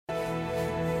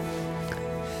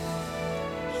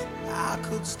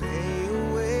could stay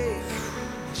away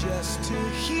just to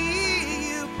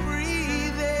hear you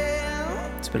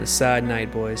breathing. It's been a sad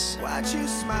night, boys. Watch you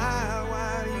smile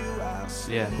while you are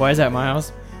Yeah. Why is that,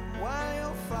 Miles?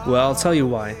 Well, I'll tell you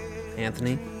why,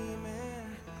 Anthony.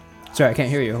 Sorry, I can't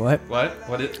hear you. What? What?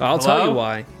 What? I'll tell you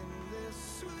why.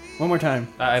 One more time.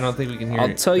 I don't think we can hear I'll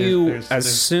it. tell you There's-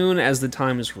 as soon as the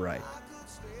time is right.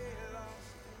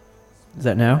 Is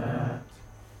that now?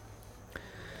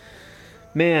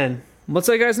 Man, what's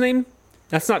that guy's name?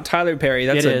 That's not Tyler Perry.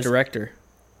 That's It a is. director.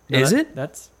 No, Is it?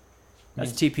 That's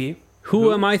TP.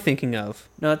 Who am I thinking of?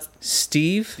 No, that's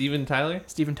Steve? Steven Tyler?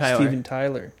 Steven Tyler. Steven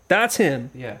Tyler. That's him.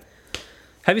 Yeah.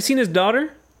 Have you seen his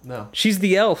daughter? No. She's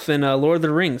the elf in Lord of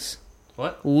the Rings.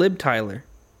 What? Lib Tyler.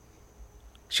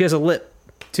 She has a lip,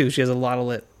 too. She has a lot of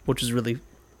lip, which is really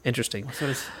interesting. So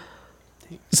does-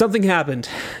 Something happened,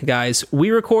 guys. We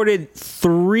recorded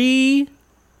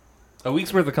A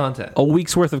week's worth of content. a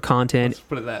week's worth of content. Let's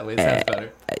put it that way. It sounds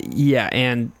better. Yeah,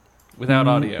 and Without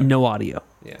audio. no audio.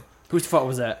 Yeah. Whose fault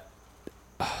was that?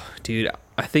 Dude,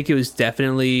 I think it was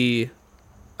definitely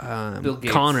Bill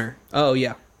Gates. Connor. Oh,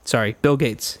 yeah. Sorry, Bill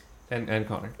Gates And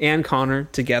Connor. and Connor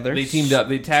together. They teamed up.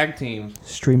 They tag teamed.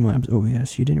 Streamlabs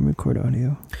OBS. You didn't record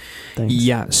audio. Thanks.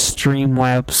 Yeah,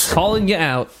 Streamlabs. Calling you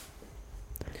out.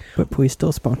 But please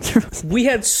still sponsor us. We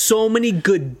had so many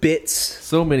good bits.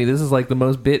 So many. This is like the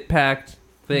most bit packed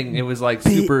thing. It was like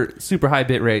super high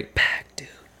bit rate. Packed, dude.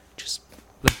 Just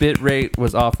The bit rate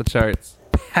was off the charts.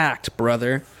 packed,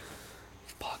 brother.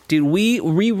 Fuck, dude. We All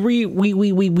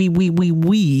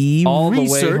the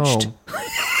researched. way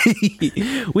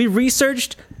home. We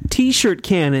researched T-shirt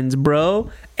cannons, bro,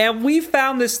 and we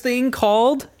found this thing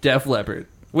called. Def Leppard.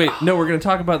 Wait, no, we're going to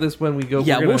talk about this when we go.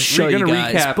 Yeah, we'll show we're you gonna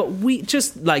guys. recap. But we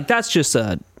just that's just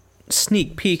a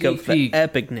sneak peek of the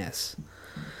epicness.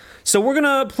 So we're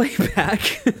gonna play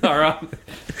back All right.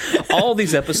 all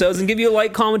these episodes and give you a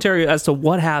light commentary as to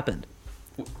what happened,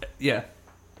 Yeah.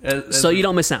 so you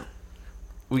don't miss out.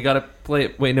 We got to play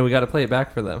it. Wait, no, we got to play it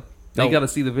back for them. They Oh. got to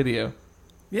see the video.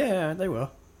 Yeah, they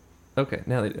will. Okay,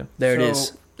 now they do. There it So-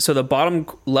 is. So the bottom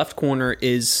left corner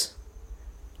is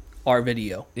our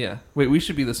video. Yeah. Wait, we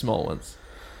should be the small ones.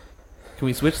 Can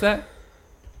we switch that?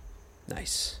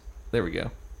 Nice. There we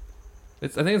go. I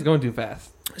think it's going too fast.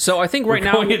 So I think right We're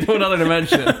now. going into another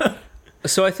dimension.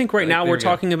 So I think right now There we're we go.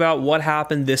 talking about what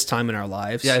happened this time in our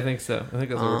lives. Yeah, I think so. I think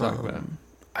that's what we're talking about.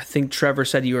 I think Trevor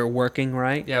said you were working,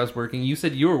 right? Yeah, I was working. You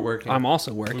said you were working. I'm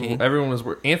also working. Everyone was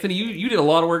working. Anthony, you did a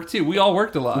lot of work too. We all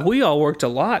worked a lot. We all worked a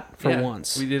lot for Yeah,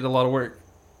 once. We did a lot of work.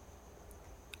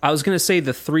 I was going to say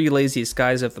the three laziest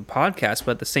guys of the podcast,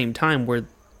 but at the same time, we're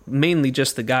mainly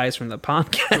just the guys from the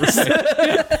podcast.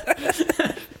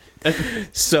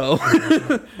 So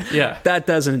Yeah. that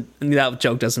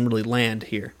joke doesn't really land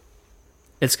here.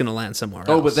 It's going to land somewhere else.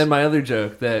 Oh, but then my other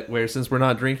joke since we're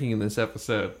not drinking in this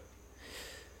episode,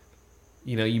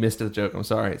 you missed the joke. I'm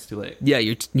sorry. It's too late. Yeah,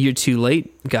 you're too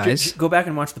late, guys. Go back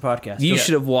and watch the podcast. You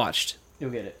should have watched.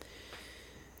 You'll get it.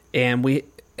 And we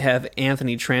have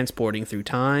Anthony transporting through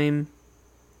time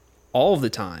all of the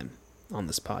time on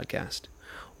this podcast.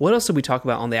 What else did we talk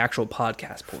about on the actual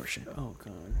podcast portion? Oh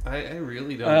god. I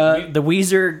really don't. The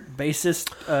Weezer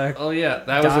bassist. Oh yeah,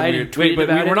 that was a died weird. and Wait, tweeted but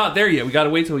about we're it? not there yet. We got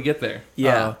to wait till we get there.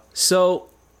 Yeah. So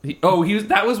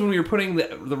That was when we were putting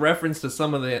the reference to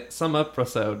some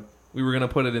episode. We were gonna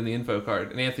put it in the info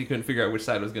card, and Anthony couldn't figure out which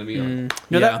side it was gonna be on.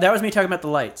 No, yeah. that was me talking about the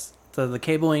lights. The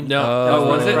cabling. No, Oh,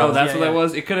 was it? yeah, Oh, that's yeah, what that yeah.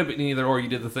 was. It could have been either or. You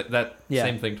did that Yeah.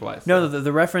 same thing twice. No,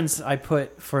 the reference I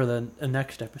put for the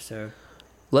next episode.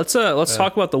 let's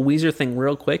talk about the Weezer thing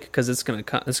real quick because it's gonna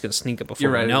sneak up before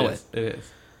you're right. we know It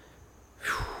is.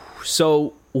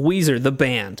 So Weezer, the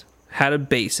band, had a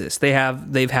bassist.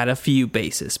 They've had a few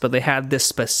bassists, but they had this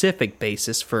specific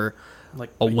bassist for Like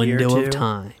a year or window of two.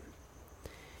 time.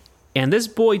 And this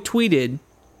boy tweeted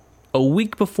a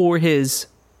week before his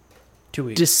 2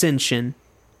 weeks. dissension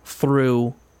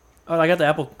through Oh, I got the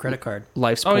Apple credit card.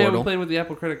 Life's Oh yeah, Portal. we played with the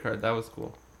Apple credit card. That was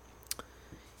cool.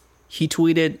 He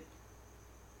tweeted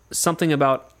something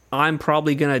about I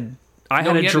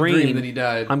had a he dream that he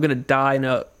died. I'm gonna die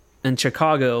in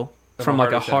Chicago Of from a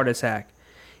like a heart heart attack.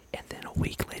 And then a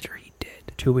week later he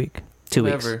did. 2 week. 2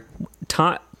 weeks.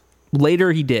 Whatever.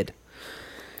 Later he did.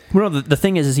 Well, no, the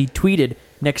thing is he tweeted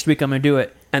next week I'm gonna do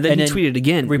it, And then he tweeted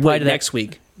again. replied to that- next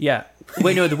week. Yeah.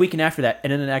 Wait, no, the weekend after that,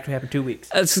 and then it actually happened 2 weeks.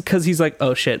 That's because he's like,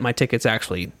 oh shit, my ticket's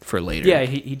actually for later. Yeah,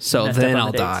 he so messed up then on I'll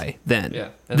the dates. die. Then. Yeah.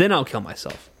 Then I'll kill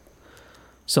myself.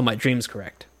 So my dream's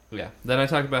correct. Yeah. Then I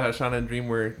talked about how Sean had a dream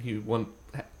where he won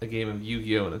a game of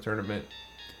Yu-Gi-Oh in a tournament.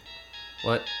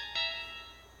 What?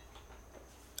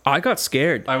 I got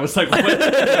scared. I was like, what?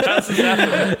 How's this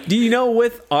happen? Do you know,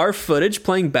 with our footage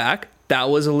playing back, that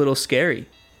was a little scary.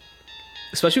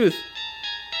 Especially with...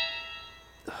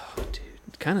 Oh,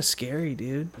 dude. Kind of scary,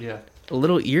 dude. Yeah. A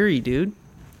little eerie, dude.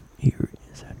 Eerie.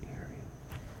 Is that eerie?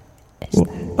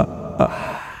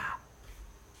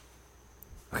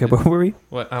 Okay, where were we?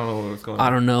 What? I don't know what was going on. I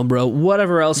don't know, bro.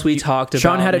 Whatever else we talked about,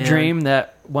 Sean had a man. dream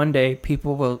that one day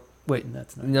people will... Wait,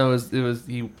 that's not... No, it was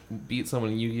he beat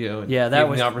someone in Yu-Gi-Oh! And Yeah, that gave him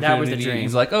was- the that was the opportunity. dream.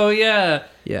 He's like, oh yeah,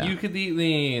 Yeah. you could beat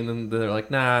me, and then they're like,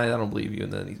 nah, I don't believe you,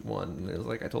 and then he won. And it was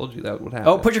like, I told you that would happen.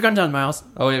 Oh, put your gun down, Miles.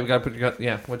 Oh yeah, we gotta put your gun.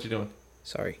 Yeah, what you doing?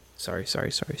 Sorry.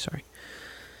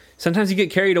 Sometimes you get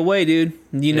carried away, dude.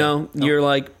 You know, you're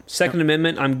like, Second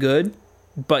Amendment, I'm good,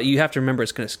 but you have to remember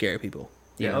it's going to scare people.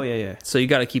 Yeah. Oh, yeah. So you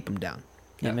got to keep them down.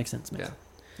 Yeah, Yeah. makes sense. Yeah,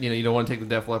 you know, you don't want to take the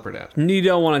Def Leppard out. You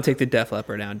don't want to take the Def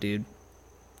Leppard down, dude.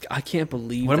 I can't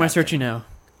believe What am I that searching thing. now?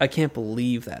 I can't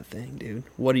believe that thing, dude.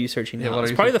 What are you searching Yeah, now? what are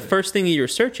It's you probably the searching? first thing that you're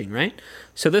searching, right?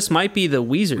 So this might be the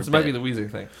Weezer This might be bit. the Weezer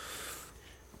thing.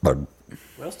 What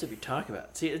else did we talk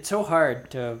about? See, it's so hard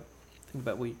to think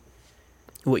about.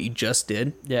 What you just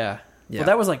did. Yeah. Yeah. Well,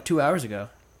 that was like 2 hours ago.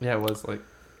 Yeah, it was like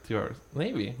 2 hours.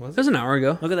 Maybe was That was an hour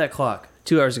ago. Look at that clock.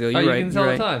 2 hours ago. You're you right. can tell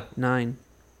You're the right. time. 9.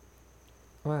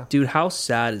 Wow. Dude, how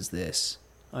sad is this?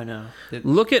 I know.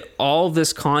 Look at all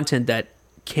this content that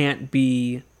can't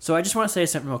be... So I just want to say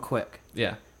something real quick.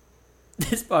 Yeah.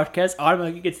 This podcast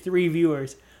automatically gets 3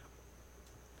 viewers.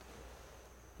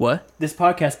 What? This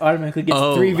podcast automatically gets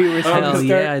 3 viewers from the Hell start.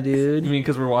 yeah, You dude. mean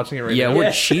because we're watching it right Yeah, now? we're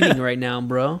Yeah. cheating right now,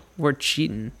 bro. We're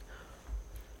cheating.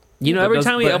 You know, But every does-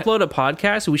 time we but- upload a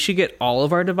podcast, we should get all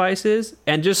of our devices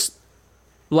and just,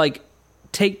 like,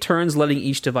 take turns letting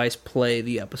each device play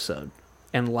the episode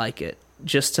and like it,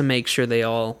 just to make sure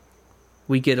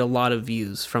we get a lot of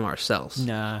views from ourselves.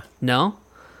 Nah, No?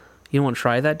 You don't want to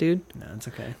try that, dude? no, it's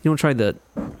okay. You want to try the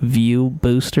view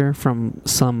booster from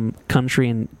some country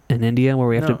in India where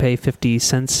we have to No. pay 50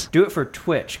 cents? Do it for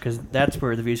Twitch, because that's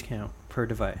where the views count per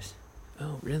device.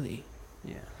 Oh, really?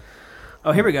 Yeah.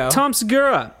 Oh, here we go. Tom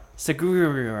Segura.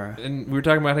 Segura. And we were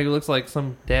talking about how he looks like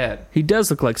some dad. He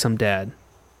does look like some dad.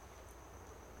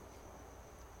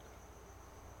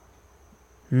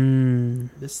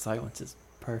 This silence is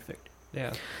perfect.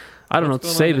 Yeah. I don't know what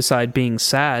What's to going say on? beside being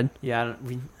sad. Yeah, I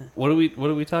don't, What do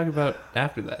we talk about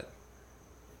after that?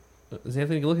 Is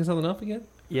Anthony looking something up again?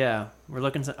 yeah, we're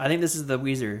looking. I think this is the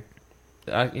Weezer.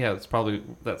 Yeah, that's probably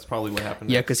what happened.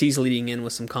 Yeah, next. because he's leading in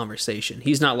with some conversation.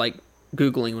 He's not like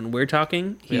Googling when we're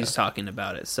talking. He's Yeah. talking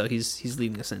about it. So he's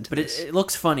leading us into But this. it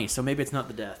looks funny, so maybe it's not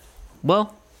the death.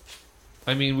 Well,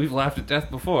 I mean, we've laughed at death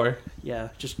before. Yeah,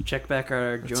 just check back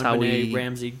our That's Joan how Benet we-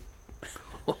 Ramsey.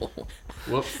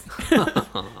 Whoops.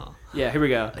 Yeah, here we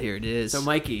go. here it is. So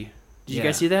Mikey, did you Yeah.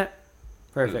 guys see that?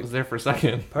 It Perfect. was there for a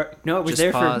second. No, it was Just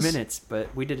there pause. for minutes,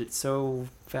 but we did it so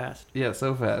fast. Yeah,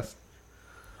 so fast.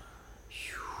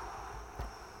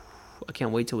 I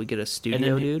can't wait till we get a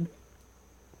studio, he- dude.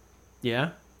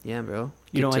 Yeah, Yeah, bro.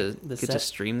 You Get don't to like the get to set?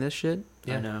 stream this shit.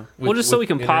 Yeah. I know. Well, just so we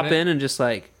With can pop internet? in and just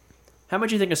like How much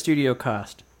do you think a studio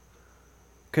cost?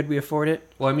 Could we afford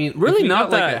it? Well, I mean, Really if we not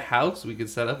got, like that- a house, we could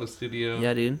set up a studio.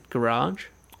 yeah, dude. Garage.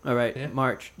 All right, Yeah.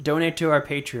 March. Donate to our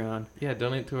Patreon. Yeah,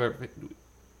 donate to our.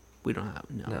 We don't have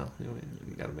no. No,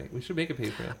 we gotta make. We should make a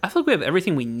Patreon. I feel like we have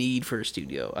everything we need for a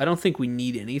studio. I don't think we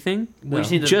need anything. No. We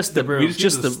just need just the room. we just need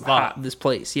just the the spot. this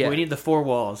place. Yeah, We need the 4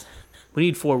 walls. we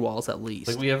need 4 walls at least.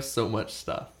 Like we have so much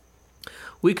stuff.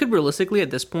 We could realistically at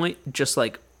this point just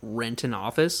like rent an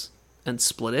office and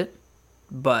split it,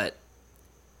 but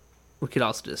we could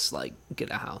also just like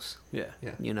get a house, Yeah.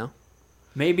 Yeah. you know?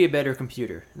 Maybe a better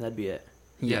computer. And that'd be it.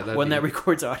 Yeah, that'd One be- that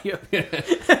records audio.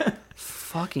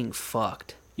 Fucking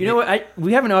fucked. You know what?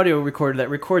 We have an audio recorder that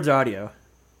records audio.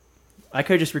 I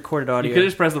could have just recorded audio. You could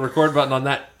just press the record button on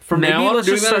that. From Maybe now on, let's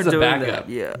doing just that as a start doing backup.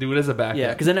 that, yeah. Do it as a backup. Yeah,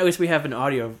 because then at least we have an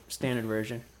audio standard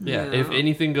version. Yeah, Yeah. if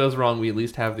anything goes wrong, we at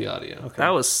least have the audio. Okay. That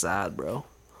was sad, bro.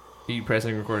 Are you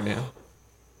pressing record now?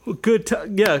 Good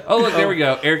time. Yeah. Oh, look, there we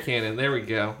go. Air cannon. There we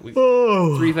go.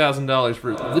 $3,000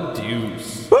 for the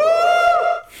Deuce.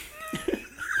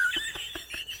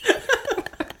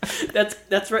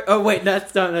 That's right. Oh wait,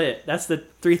 that's not it. That's the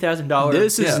 $3,000.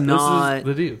 This is Yeah, not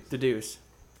the Deuce. the deuce.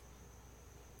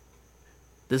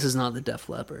 this is not the Def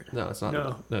Leppard. No, it's not.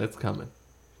 No. No, it's coming.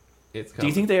 It's Do coming.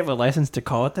 you think they have a license to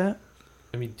call it that?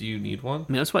 I mean, do you need one?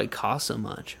 I mean, that's why it costs so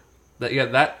much.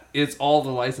 That is all the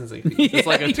licensing fees. It's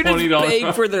like a you're just $20.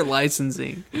 paying for their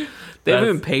licensing. They haven't That's-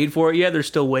 even paid for it yet. They're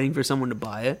still waiting for someone to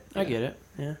buy it. I get it.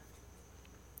 Yeah.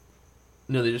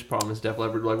 No, they just promised Def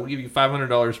Leppard, like, we'll give you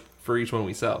 $500 for each one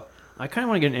we sell. I kind of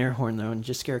want to get an air horn though and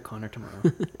just scare Connor tomorrow.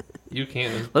 You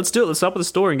can. Let's do it. Let's stop at the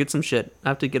store and get some shit. I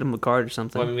have to get him a card or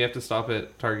something. Well, I mean, we have to stop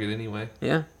at Target anyway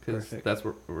Yeah. because Perfect. that's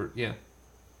where we're. Yeah,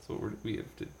 that's what we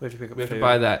have to. We have to pick up We have to food.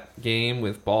 buy that game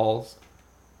with balls.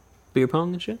 Beer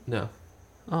pong and shit? No.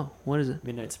 Oh, what is it?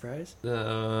 Midnight Surprise. I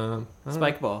don't know.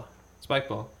 Spike ball. Spike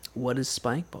ball. What is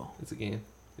spike ball? It's a game.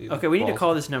 Okay, we need to Balls.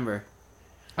 call this number.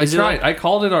 I Is it tried. like- I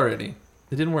called it already.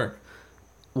 It didn't work.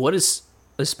 What is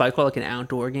spike ball, like an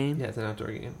outdoor game? Yeah, it's an outdoor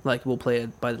game. Like we'll play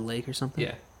it by the lake or something?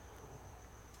 Yeah.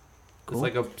 Cool.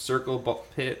 It's like a circle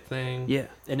pit thing. Yeah.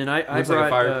 And then I Looks brought, like a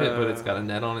fire pit, but it's got a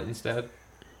net on it instead.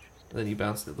 And then you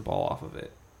bounce the ball off of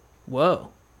it. Whoa.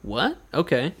 What?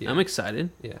 Okay. Yeah. I'm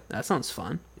excited. Yeah, That sounds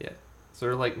fun. yeah.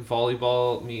 Sort of like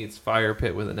volleyball meets fire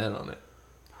pit with a net on it.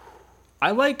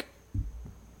 I like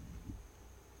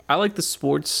the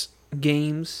sports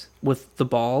games with the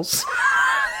balls.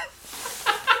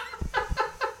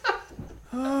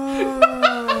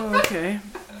 Oh, okay.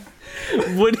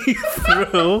 When you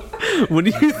throw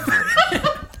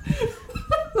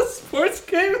The sports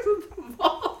game with the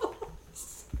ball.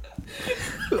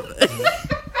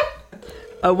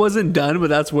 I wasn't done, but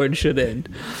that's where it should end.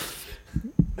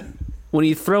 When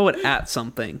you throw it at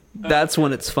something, that's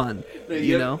when it's fun.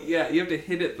 You know? Yeah, you have to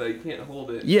hit it though. You can't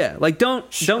hold it. Yeah, like don't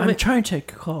I'm make trying to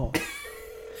take a call.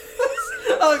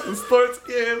 I like the sports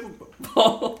game with the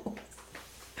ball.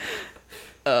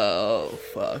 Oh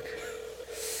fuck.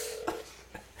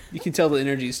 You can tell the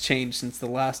energy's changed since the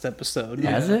last episode.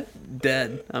 Has it?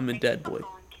 Dead. I'm a dead boy.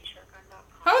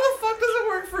 How the fuck does it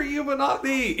work for you but not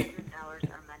me? Hours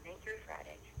are Monday through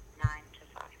Friday, 9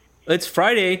 to 5. It's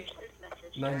Friday. This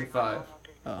message 9 to during 5. normal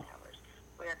business Oh. hours.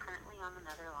 We are currently on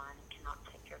another line and cannot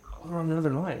take your call. We're on another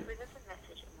line. Leave us a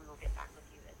message and we will get back with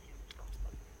you as soon as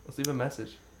possible. Let's leave a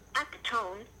message. At the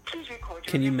tone, please record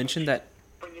your Can you message. mention that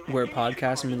When you have we're a finished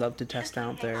podcast and we recording, love to test simply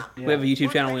out hang there? up. We have a YouTube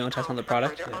Or channel. We press want to test on the pound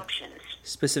for product, further options.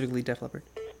 specifically Def Leppard.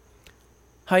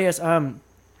 Hi, yes.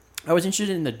 I was interested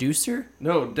in the Deucer.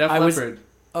 No, Def I was- Leppard.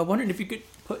 I wondered if you could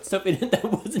put stuff in it that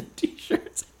wasn't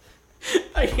t-shirts.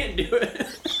 I can't do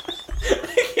it.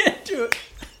 I can't do it.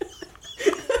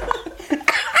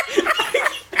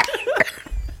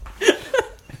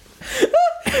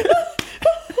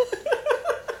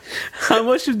 How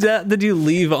much of that did you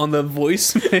leave on the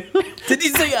voicemail? Did you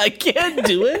say I can't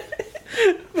do it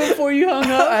before you hung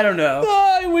up? I don't know.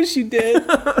 Oh, I wish you did.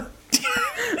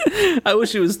 I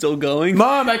wish it was still going.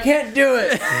 Mom, I can't do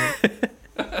it.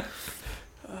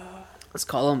 Let's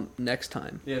call him next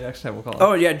time. Yeah, next time we'll call him.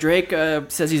 Oh yeah, Drake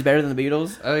says he's better than the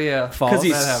Beatles. Oh yeah. Because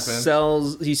he that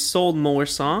happened. he sold more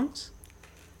songs.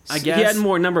 I He guess. had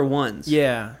more number ones.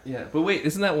 Yeah. Yeah, but wait,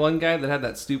 isn't that one guy that had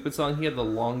that stupid song? He had the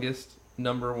longest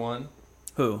number one.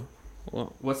 Who?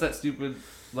 Well, What's that stupid,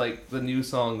 like the new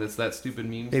song that's that stupid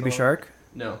meme? Baby song? Shark.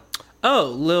 No. oh,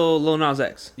 Lil Nas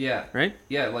X, Yeah. right?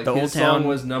 Yeah, like The his Old song Town-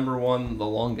 was number one the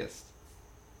longest.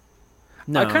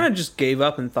 No. I kind of just gave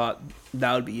up and thought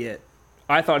that would be it.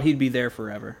 I thought he'd be there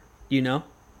forever. You know?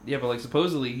 Yeah, but like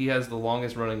supposedly he has the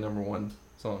longest running number one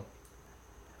song.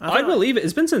 I believe it.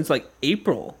 It's been since like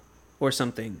April or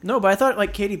something. No, but I thought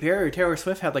like Katy Perry or Taylor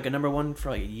Swift had like a number one for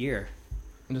like a year.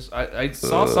 I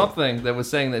saw something that was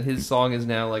saying that his song is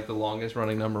now like the longest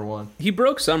running number one. He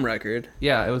broke some record.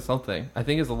 Yeah, it was something. I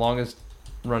think it's the longest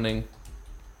running.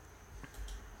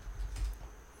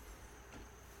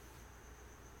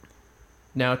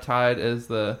 Now tied as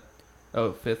the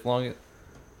fifth longest.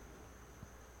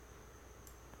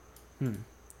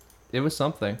 It was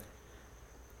something.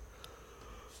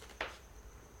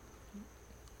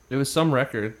 It was some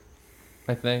record,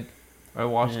 I think. I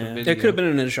watched Yeah. a video. It could have been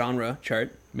in a genre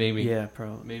chart. Maybe. Yeah,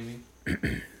 probably.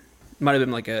 Maybe. Might have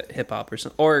been like a hip hop or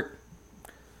something. Or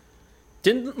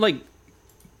didn't like.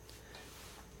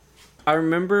 I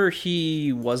remember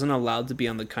he wasn't allowed to be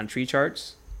on the country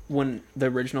charts when the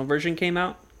original version came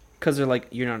out because they're like,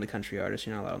 you're not a country artist,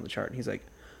 you're not allowed on the chart. And he's like,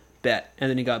 bet. And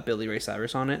then he got Billy Ray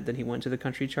Cyrus on it. Then he went to the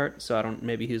country chart. So I don't.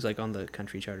 Maybe he was like on the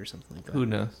country chart or something like that. Who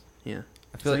knows? Yeah.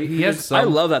 I feel So like he he has just- some. I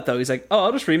love that though. He's like, oh,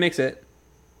 I'll just remix it.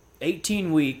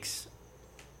 18 weeks.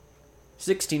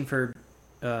 16 for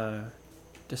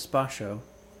Despacho.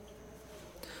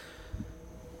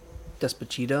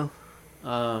 Despacito.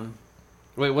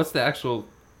 Wait, what's the actual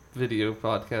video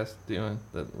podcast doing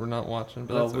that we're not watching?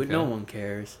 But Well, that's okay. no one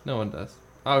cares. No one does.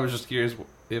 I was just curious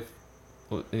if.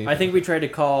 I think we tried to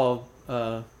call.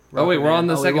 Oh wait, we're on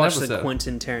the Oh, we second watched episode. the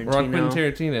Quentin Tarantino. We're on Quentin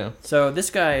Tarantino. So this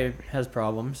guy has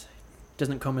problems.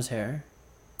 Doesn't comb his hair.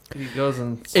 He goes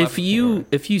and. slaps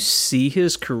If you see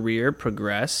his career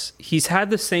progress, he's had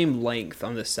the same length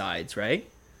on the sides, right?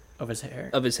 Of his hair.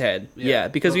 Of his head. Yeah. Yeah,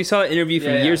 because we saw an interview from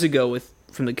Yeah, yeah. years ago with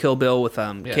from the Kill Bill with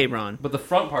Cabron. But the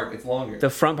front part gets longer. The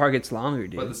front part gets longer,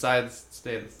 dude. but the sides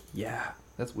stays. Yeah,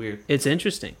 That's weird. it's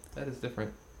interesting. That is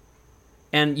different.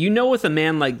 And with a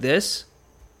man like this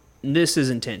is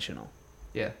intentional.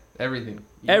 Yeah, everything.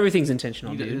 Everything's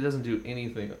intentional, He dude. doesn't do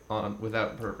anything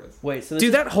without purpose. Wait, so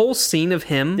Dude, that whole scene of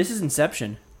him. this is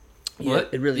Inception. Yeah, What?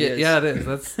 it really yeah, is. Yeah, it is.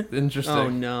 That's interesting. Oh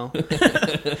no.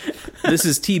 This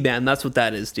is T-Band. That's what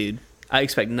that is, dude. I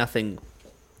expect nothing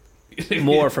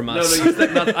more from us. No, you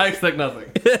expect nothing. I expect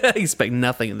nothing. I expect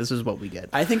nothing, and this is what we get.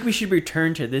 I think we should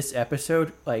return to this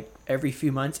episode like every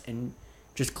few months and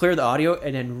just clear the audio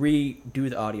and then redo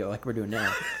the audio like we're doing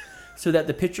now, so that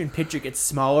the picture-in-picture gets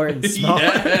smaller and smaller.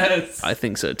 Yes. I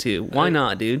think so too. Why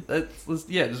not, dude? We'll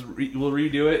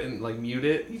redo it and like mute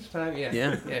it each time. Yeah.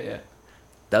 Yeah. Yeah.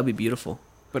 That'd be beautiful.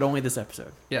 But only this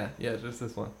episode. Yeah. Just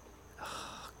this one.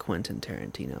 Quentin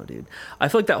Tarantino, dude. I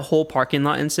feel like that whole parking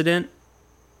lot incident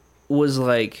was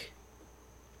like,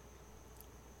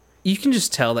 you can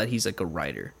just tell that he's like a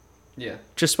writer Yeah.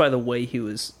 just by the way he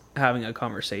was having a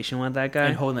conversation with that guy.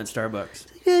 And holding that Starbucks.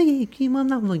 Yeah, I'm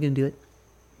not really gonna do it.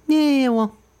 Yeah,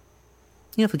 well,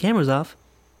 if the camera's off,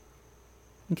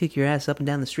 you can kick your ass up and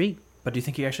down the street. But do you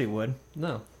think he actually would?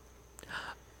 No.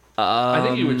 I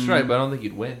think you would try, but I don't think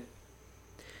you'd win.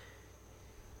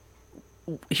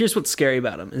 Here's what's scary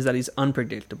about him is that he's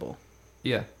unpredictable.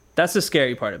 Yeah. That's the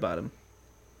scary part about him.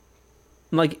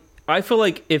 Like, I feel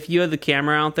like if you had the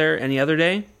camera out there any other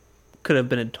day, could have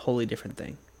been a totally different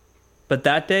thing. But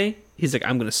that day, he's like,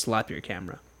 I'm going to slap your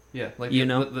camera. Yeah. Like You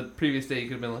know? the previous day, you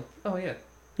could have been like, oh yeah,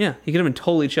 Yeah, he could have been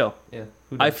totally chill. yeah.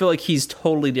 Who I knows? feel like he's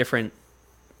totally different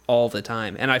all the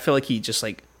time. And I feel like he just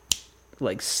like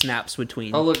snaps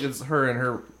between. Oh look, it's her and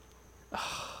her.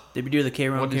 Did we do the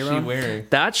K-Ron? What is she wearing?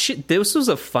 That shit, this was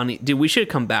a funny... Dude, we should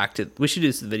come back to... We should do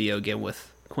this video again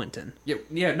with Quentin. Yeah.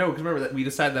 No, because remember that we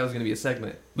decided that was going to be a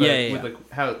segment. Yeah. With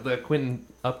the Quentin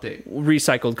update.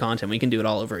 Recycled content. We can do it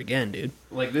all over again, dude.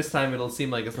 Like this time, it'll seem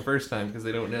like it's the first time because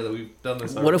they don't know that we've done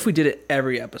this. What if we did it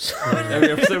every episode? every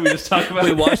episode we just talk about?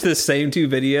 We it? watch the same two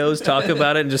videos, talk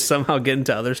about it, and just somehow get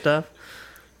into other stuff?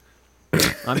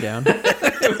 I'm down.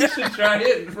 We should try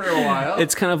it for a while.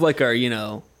 It's kind of like our,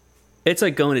 it's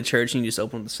like going to church and you just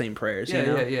open the same prayers,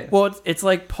 yeah. Well, it's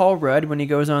like Paul Rudd when he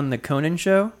goes on the Conan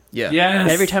show. Yeah.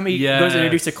 Yes. Every time he goes to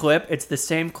introduce a Yes. clip, it's the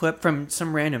same clip from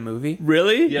some random movie.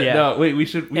 Really? Yeah. Yeah. No, wait. We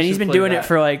should. And he's been doing it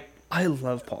for like I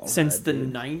love Paul since Rudd, the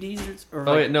dude. 90s or Oh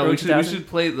like wait, no. early We 2000s. should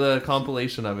play the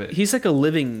compilation of it. He's like a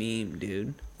living meme,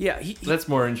 dude. Yeah, That's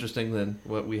more interesting than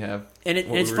what we have. and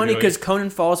what it's we were funny doing. because Conan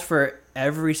falls for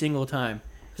every single time.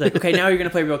 He's like, okay, now you're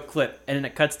gonna play a real clip, and then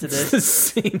it cuts to It's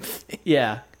this. the same thing.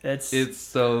 Yeah, it's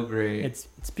so great. it's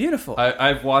beautiful.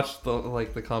 I've watched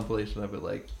the compilation of it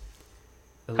like.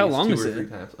 At How least long 2 is or it? 3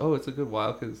 times. Oh, it's a good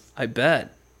while because I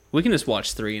bet. We can just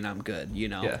watch 3 and I'm good,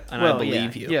 Yeah. And I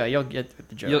believe you. Yeah, you'll get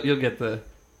the joke. you'll get the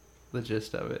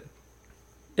gist of it.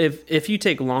 If you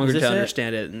take longer Is this to it?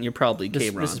 understand it, and you're probably This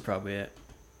K-Ron. is probably it,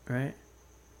 right?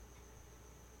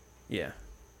 Yeah.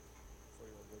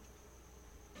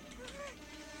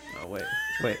 Oh wait.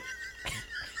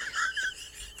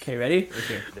 Okay, ready?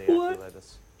 Okay. They actually let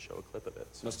us show a clip of it.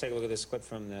 So let's take a look at this clip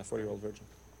from the 40-Year-Old Virgin.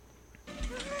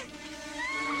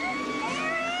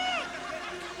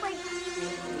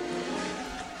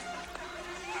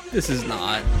 This is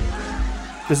not.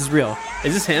 This is real.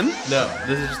 Is this him? No,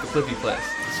 this is just the clip he plays.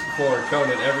 It's for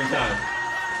Conan every time.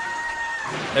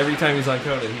 Every time he's on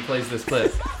Conan, he plays this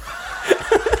clip.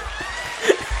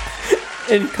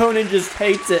 And Conan just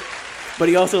hates it, but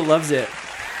he also loves it.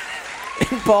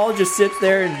 And Paul just sits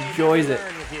there and enjoys it.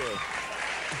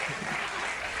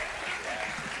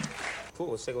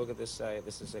 Cool. Let's take a look at this.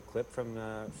 This is a clip from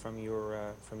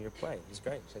your play. It's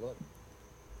great. Take a look.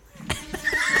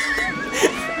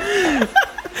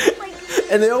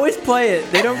 And they always play it.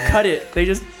 They don't cut it. They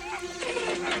just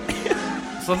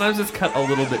Sometimes it's cut a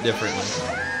little bit differently.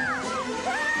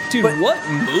 Dude, what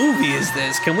movie is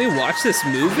this? Can we watch this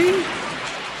movie?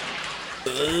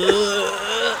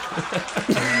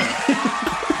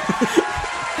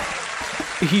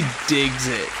 He digs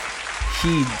it.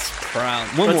 He's proud.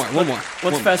 One more.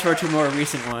 Let's fast forward to a more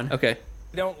recent one. Okay.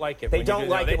 They don't like it. They when don't you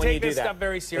do like that. it when They you take do this that. stuff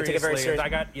very They seriously. take it very seriously. I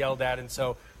got yelled at, and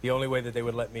so the only way that they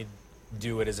would let me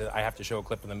do it is that I have to show a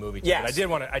clip from the movie. Yes. But I did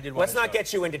want to. Let's not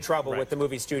get you into trouble Right. with the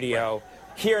movie studio.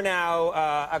 Here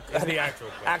now, It's the actual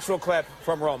clip. actual clip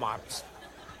from Role Models.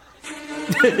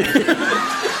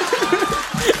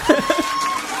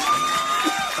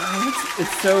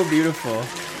 It's so beautiful.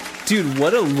 Dude,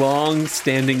 what a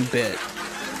long-standing bit.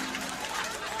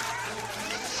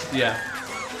 Yeah.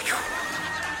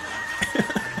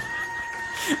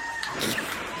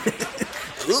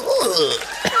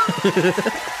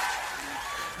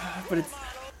 But it's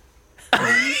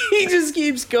He just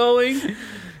keeps going.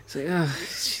 He's like, oh,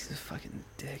 she's a fucking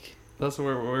dick. That's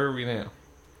where are we now?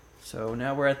 so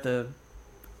now we're at the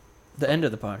end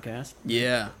of the podcast,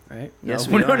 Yeah. right? Yes,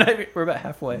 No, we are. we're about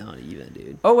halfway. Not even,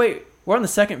 dude. Oh wait, we're on the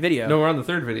second video. No, we're on the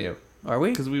third video Are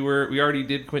we? because we already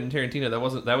did Quentin Tarantino.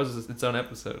 That was its own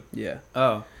episode. Yeah.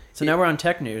 Oh, so now we're on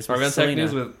tech news. We're with on Tech Selena.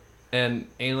 News with and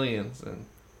aliens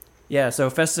Yeah, so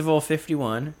Festival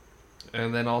 51.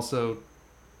 and then also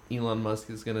Elon Musk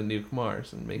is gonna nuke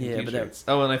Mars and make Yeah, but t-shirts.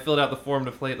 Oh, and I filled out the form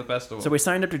to play at the festival. So we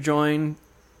signed up to join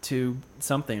to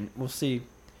something. We'll see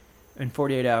in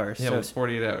 48 hours. yeah, it was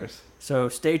 48 hours. So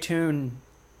stay tuned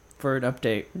for an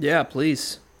update. Yeah,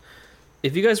 please.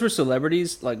 If you guys were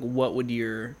celebrities, like, what would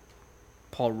your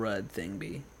Paul Rudd thing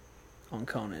be on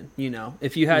Conan? You know,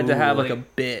 if you had to have like a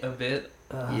bit. A bit?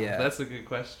 Yeah. That's a good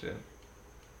question.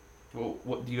 Well,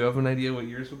 what do you have an idea what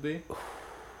yours would be?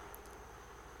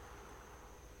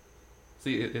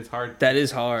 See, it's hard. That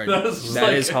is hard. That's just That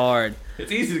like- is hard.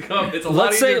 It's easy to come. It's a lot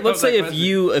Let's easier say to come let's to that say if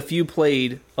question. you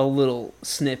played a little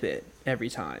snippet every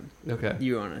time Okay,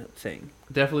 you were on a thing.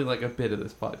 definitely like a bit of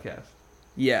this podcast.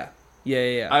 Yeah.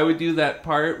 Yeah. I would do that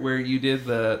part where you did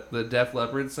the Def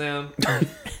Leppard sound,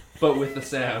 but with the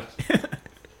sound.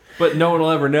 But no one will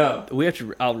ever know. We have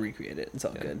to. I'll recreate it. It's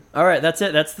all Yeah. good. All right, that's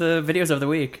it. That's the videos of the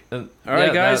week. And All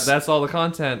right, guys. That's all the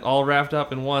content, all wrapped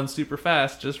up in one, super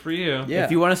fast, just for you. Yeah.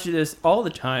 If you want us to do this all the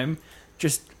time,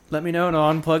 just let me know and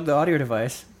I'll unplug the audio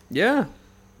device. Yeah.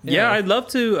 Yeah. Yeah. I'd love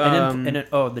to. And then,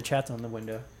 oh, the chat's on the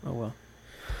window. Oh well.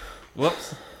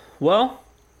 Whoops. Well,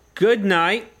 good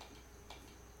night.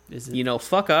 Is it? You know,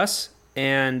 fuck us,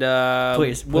 and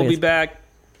Please, we'll be please. back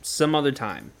some other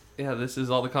time. Yeah, this is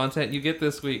all the content you get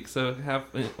this week. So have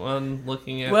fun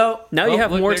looking at. Well, Now you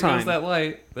have look, more there time. Goes that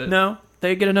light. But- no,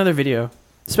 they get another video,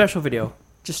 special video.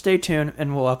 Just stay tuned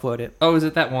and we'll upload it. Oh, is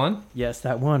it that one? Yes,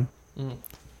 that one.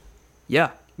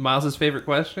 Yeah. Miles's favorite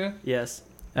question? Yes.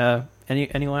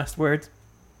 Any last words?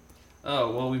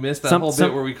 Oh, well, we missed that Some- whole some-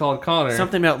 bit where we called Connor.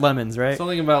 Something about lemons, right?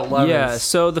 Something about lemons. Yeah.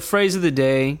 So the phrase of the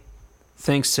day,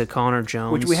 thanks to Connor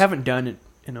Jones, Which we haven't done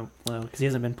in a while because he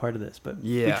hasn't been part of this, but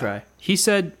we Yeah. try. He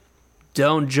said,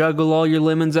 "Don't juggle all your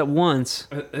lemons at once,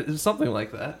 It's something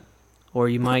like that. or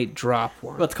you might drop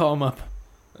one." Let's call him up.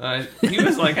 He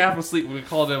was like half asleep when we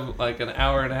called him like an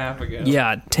hour and a half ago.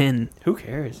 Yeah, 10, Who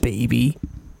cares? baby,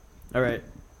 All right.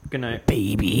 Good night.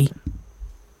 baby.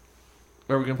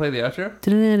 Are we going to play the outro?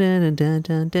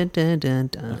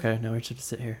 Okay, now we just have to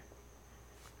sit here.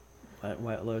 While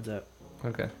it loads up.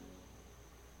 Okay.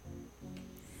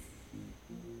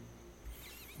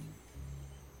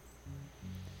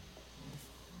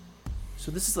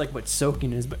 So this is like what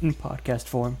soaking is, but in podcast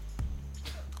form.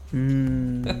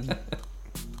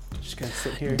 Just gonna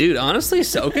sit here. Dude, honestly,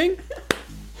 soaking?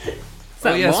 It's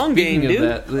that long speaking game, of dude.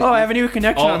 that, Oh, I have a new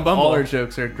connection on Bumble. all our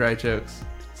jokes are dry jokes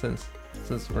since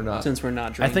we're not. Since we're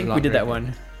not I drinking. think not we did that drinking.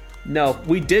 one. No,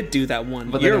 we did do that one.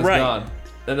 But You're then it was right. gone.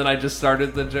 And then I just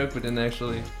started the joke but didn't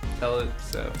actually tell it.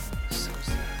 So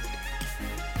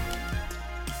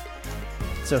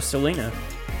So Selena.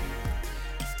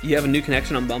 You have a new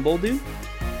connection on Bumble, dude?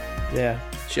 Yeah.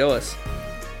 Show us.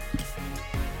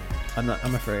 I'm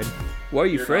afraid. Why are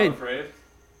you afraid? afraid?